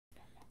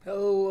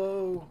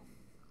Hello,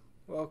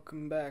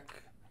 welcome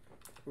back.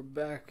 We're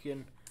back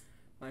in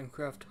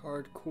Minecraft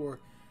Hardcore.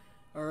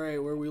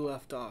 Alright, where we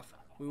left off.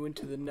 We went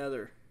to the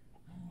nether.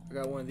 I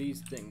got one of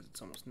these things.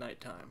 It's almost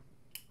nighttime.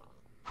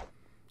 I'm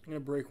gonna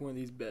break one of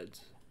these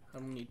beds. I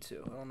don't need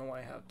to. I don't know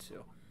why I have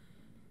to.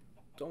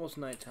 It's almost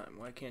nighttime.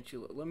 Why can't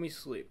you let me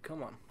sleep?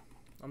 Come on.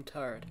 I'm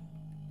tired.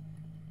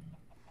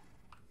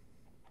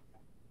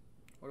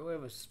 Why do I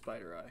have a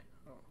spider eye?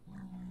 Oh.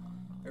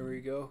 There we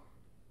go.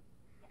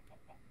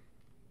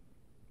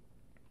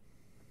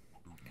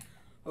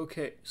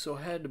 Okay, so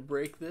I had to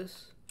break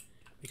this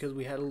because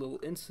we had a little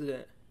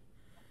incident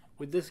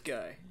with this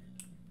guy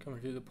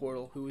coming through the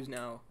portal who is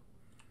now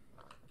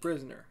a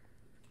prisoner.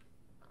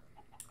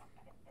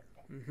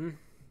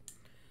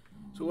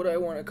 So what I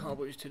want to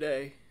accomplish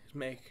today is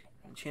make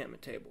an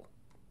enchantment table.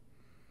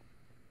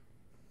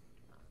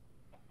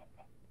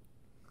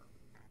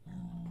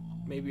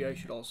 Maybe I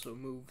should also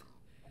move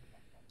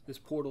this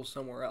portal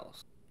somewhere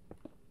else.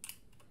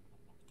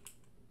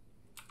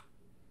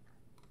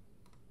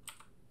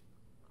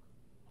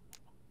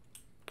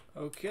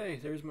 Okay,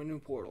 there's my new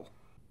portal.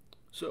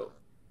 So,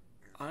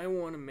 I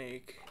want to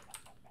make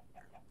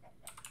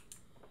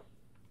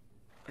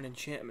an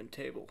enchantment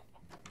table.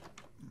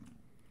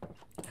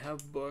 I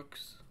have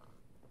books.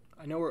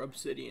 I know where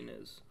obsidian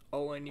is.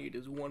 All I need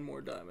is one more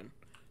diamond.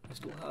 I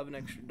still have an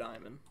extra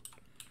diamond.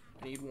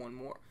 I need one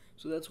more.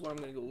 So that's what I'm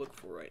going to go look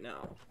for right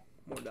now.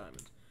 More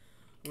diamonds.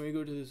 I'm going to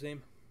go to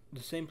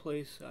the same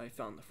place I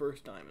found the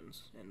first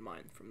diamonds and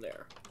mine from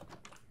there.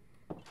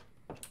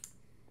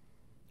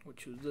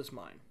 Which was this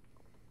mine.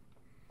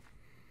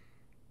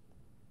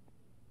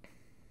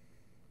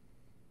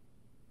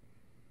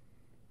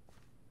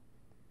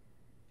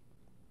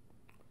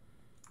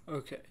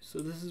 Okay, so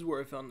this is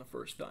where I found the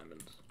first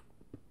diamonds.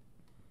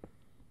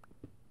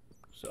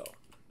 So,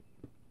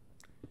 I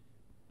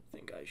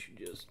think I should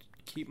just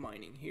keep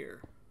mining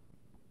here.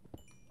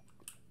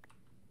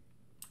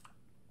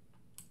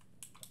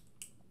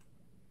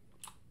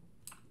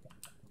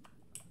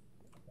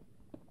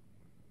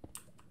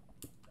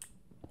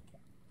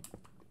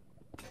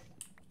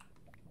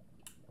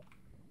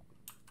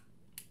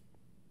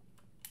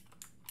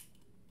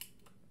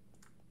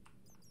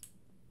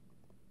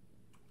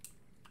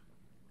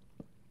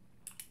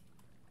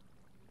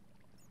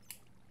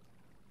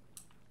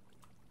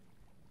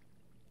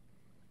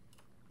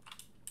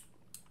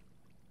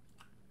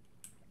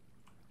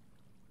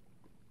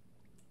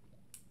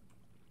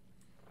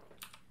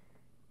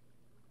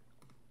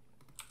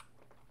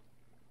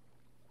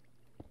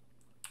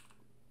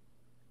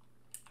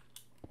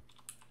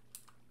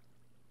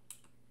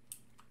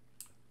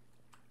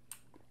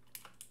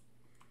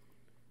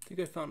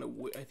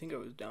 I think I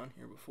was down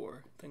here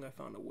before. I think I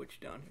found a witch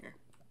down here.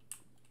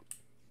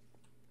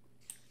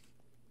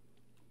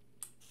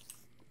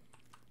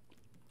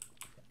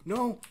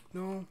 No,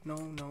 no, no,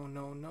 no,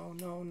 no, no,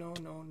 no, no,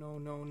 no, no,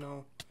 no,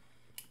 no.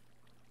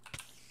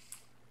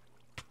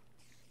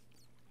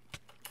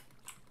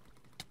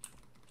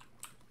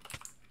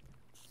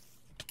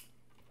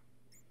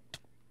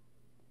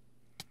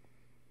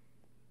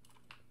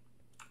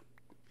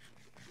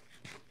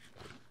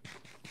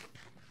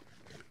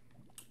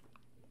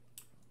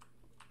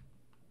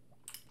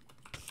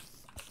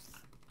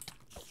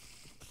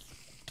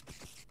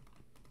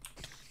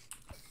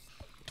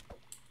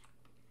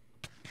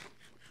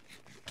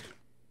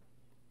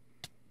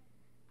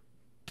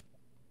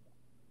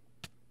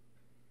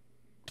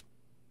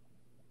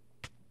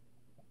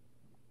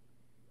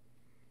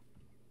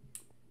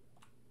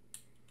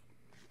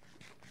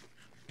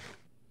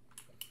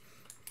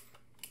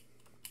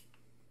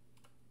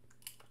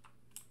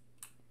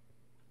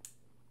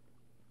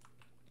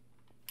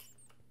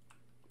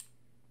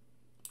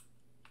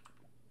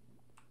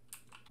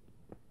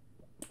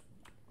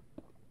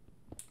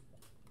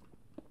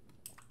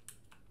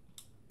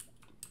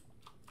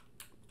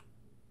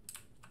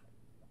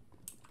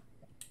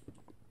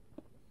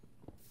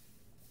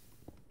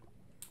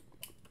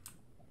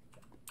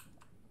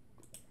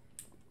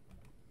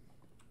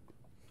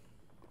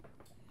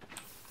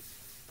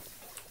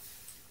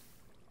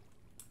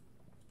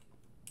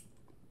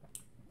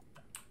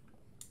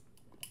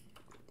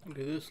 Look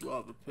at this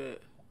lava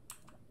pit.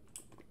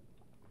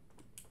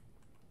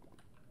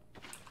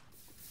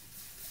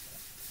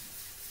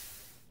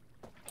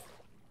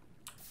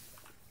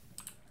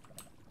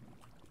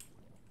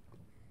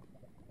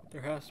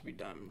 There has to be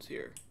diamonds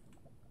here.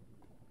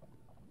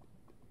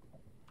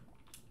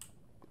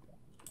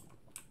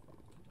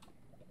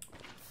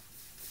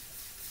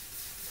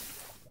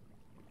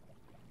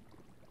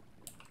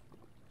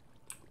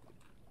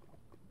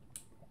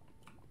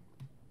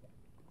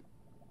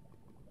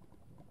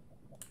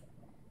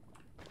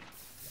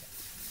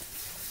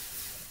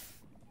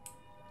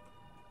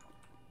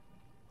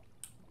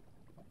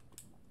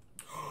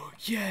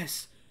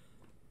 Yes!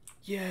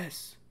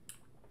 Yes!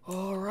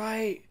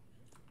 Alright!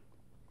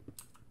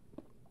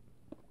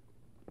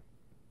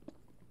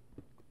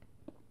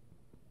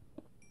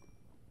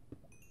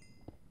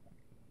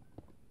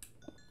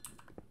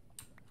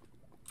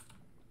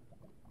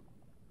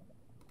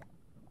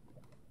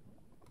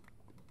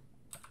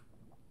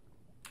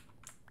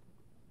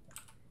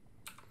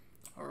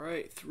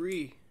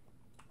 3.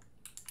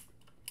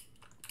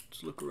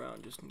 Let's look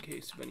around just in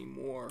case of any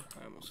more.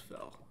 I almost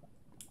fell.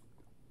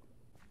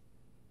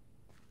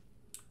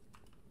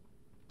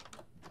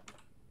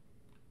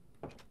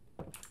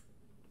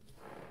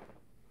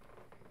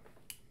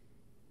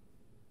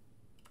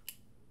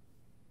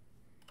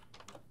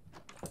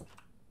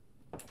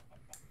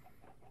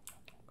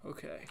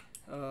 Okay.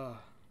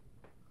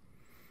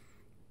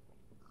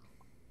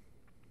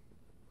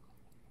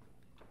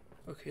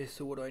 Okay,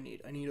 so what do I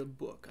need? I need a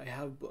book. I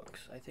have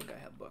books. I think I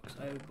have books.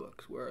 I have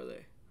books. Where are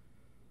they?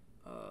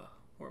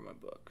 Where are my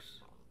books?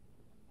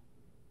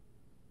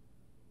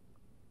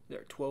 There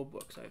are 12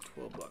 books. I have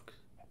 12 books.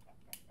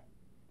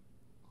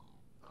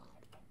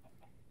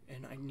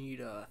 And I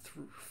need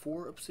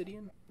 4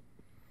 obsidian.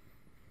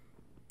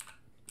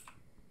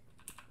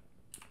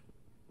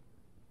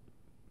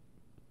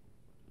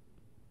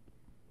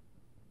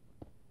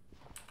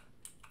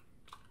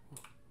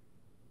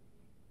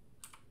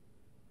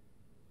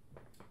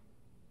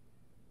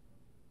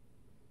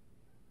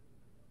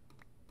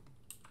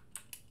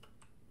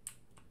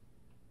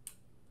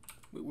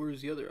 Wait,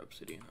 where's the other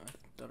obsidian?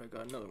 I thought I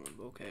got another one,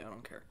 but okay, I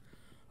don't care.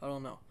 I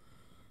don't know.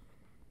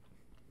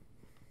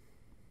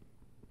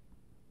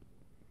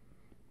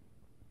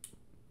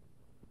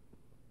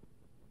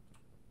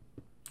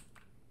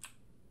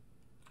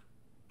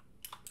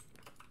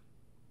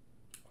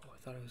 Oh, I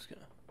thought I was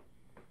gonna...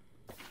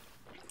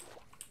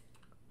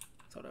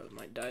 thought I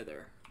might die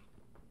there.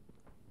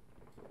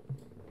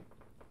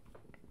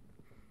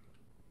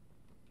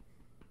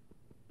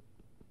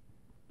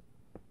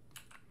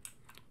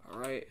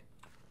 Alright.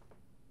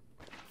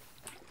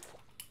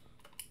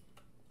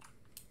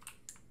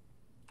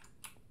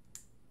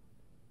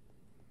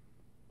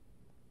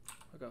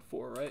 I got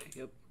 4, right?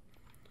 Yep.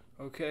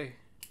 Okay.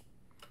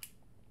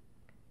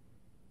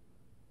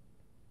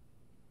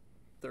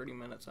 30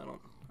 minutes, I don't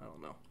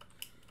know.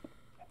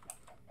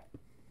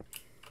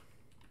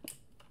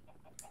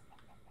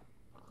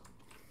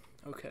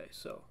 Okay,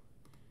 so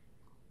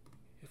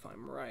if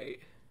I'm right,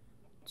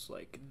 it's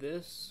like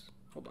this.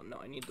 Hold on, no,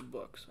 I need the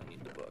books.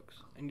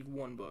 I need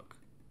 1 book.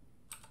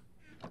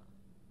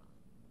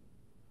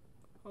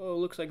 Oh,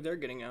 looks like they're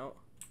getting out.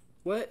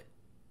 What?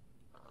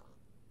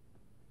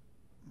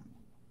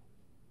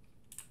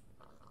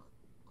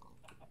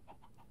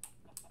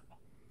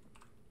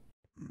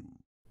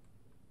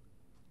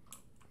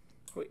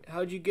 Wait,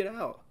 how'd you get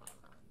out?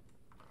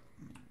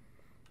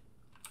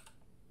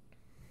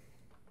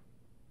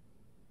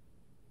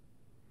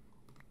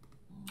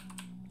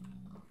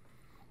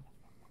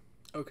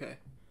 Okay.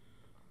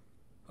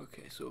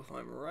 Okay, so if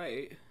I'm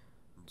right,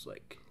 it's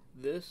like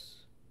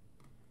this,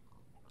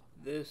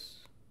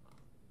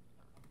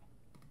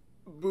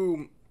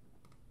 boom.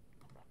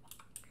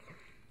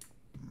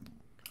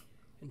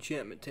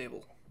 Enchantment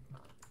table.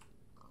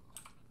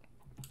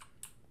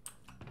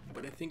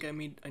 But I think I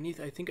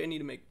need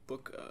to make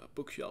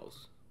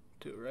bookshelves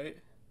too, right?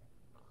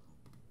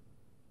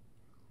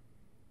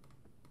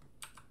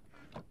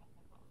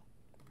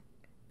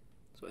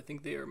 So I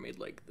think they are made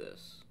like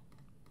this.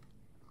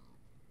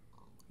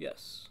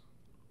 Yes.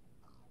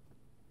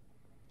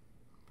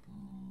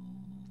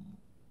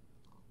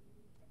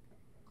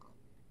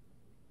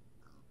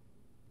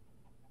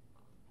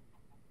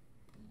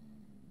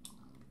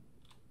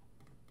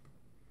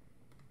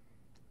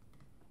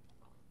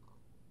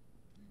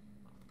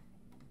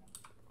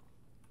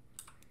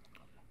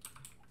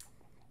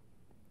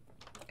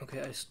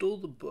 Okay, I stole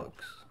the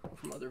books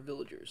from other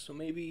villagers, so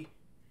maybe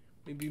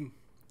villagers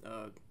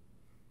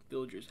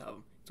have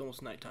them. It's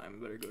almost nighttime.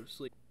 I better go to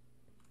sleep.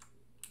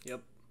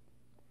 Yep.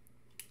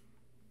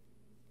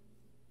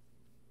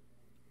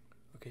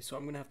 Okay, so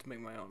I'm gonna have to make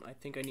my own. I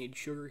think I need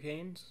sugar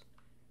canes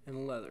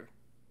and leather.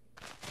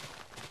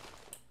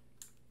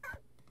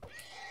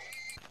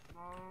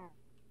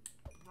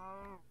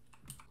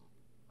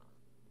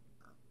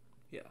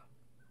 Yeah.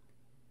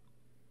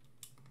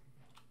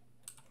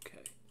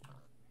 Okay.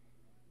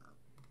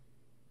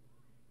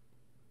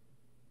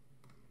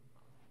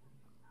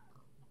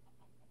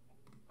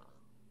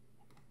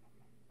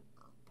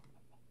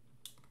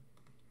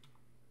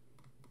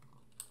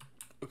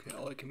 Okay,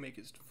 all I can make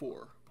is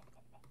 4.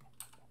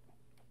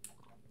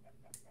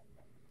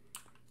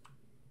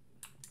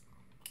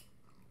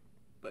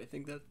 But I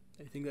think that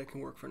can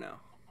work for now.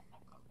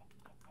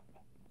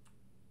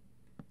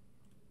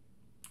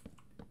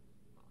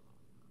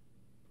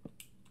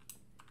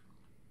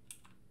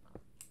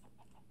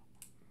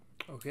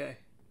 Okay.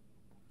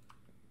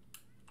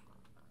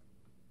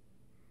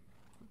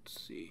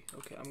 Let's see.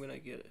 Okay, I'm gonna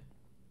get it.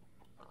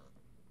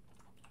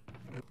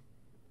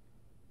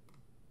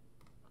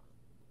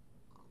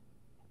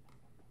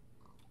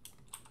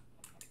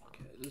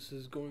 Okay, this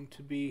is going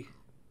to be...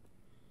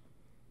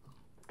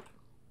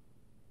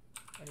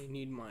 I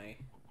need my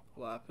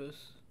lapis.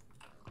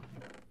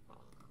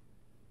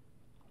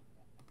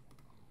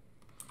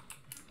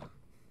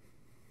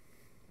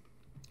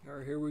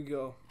 Alright, here we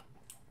go.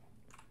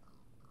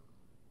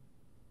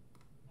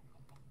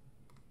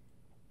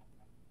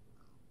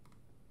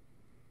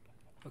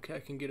 Okay, I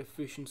can get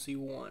efficiency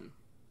 1.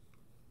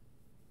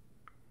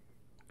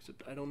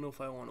 Except I don't know if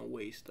I want to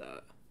waste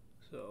that.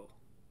 So,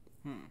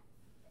 Can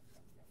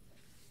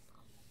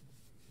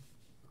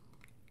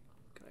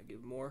I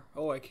give more?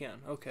 Oh, I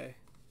can. Okay.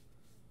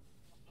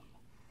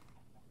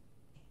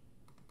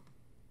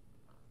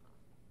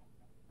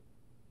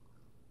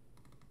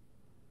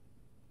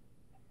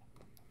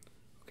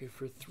 Okay,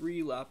 for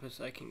 3 lapis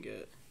I can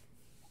get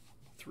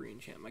 3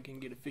 enchantment. I can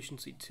get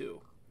efficiency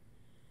 2.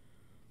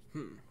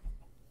 Okay.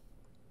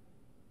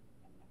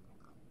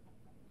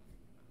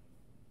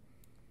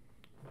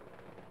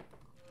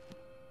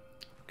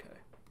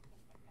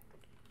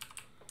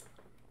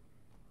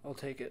 I'll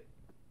take it.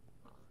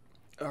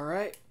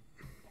 Alright.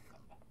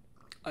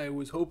 I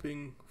was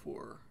hoping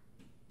for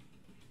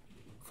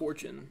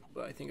fortune,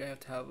 but I think I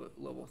have to have a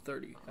level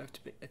 30.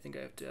 I think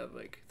I have to have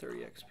like 30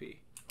 XP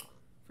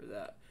for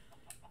that.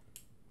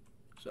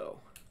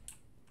 So,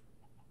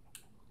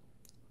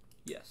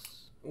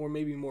 yes. Or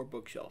maybe more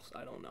bookshelves,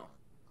 I don't know.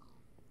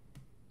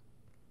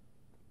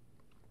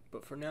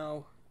 But for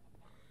now,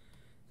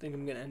 I think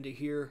I'm going to end it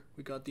here.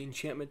 We got the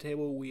enchantment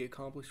table. We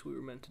accomplished what we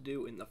were meant to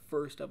do in the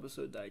first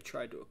episode that I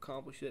tried to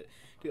accomplish it.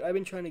 Dude, I've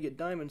been trying to get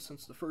diamonds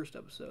since the first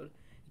episode.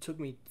 It took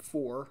me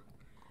 4,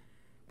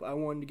 but I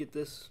wanted to get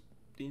the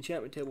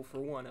enchantment table for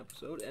 1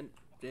 episode, and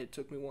it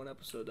took me 1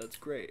 episode. That's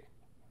great.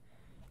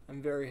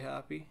 I'm very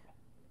happy.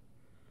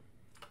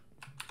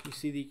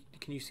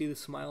 Can you see the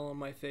smile on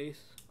my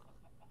face?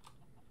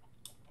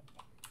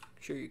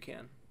 Sure you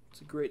can. It's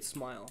a great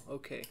smile.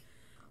 Okay.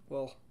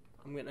 Well,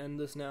 I'm going to end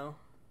this now.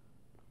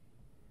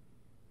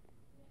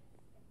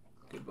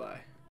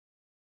 Goodbye.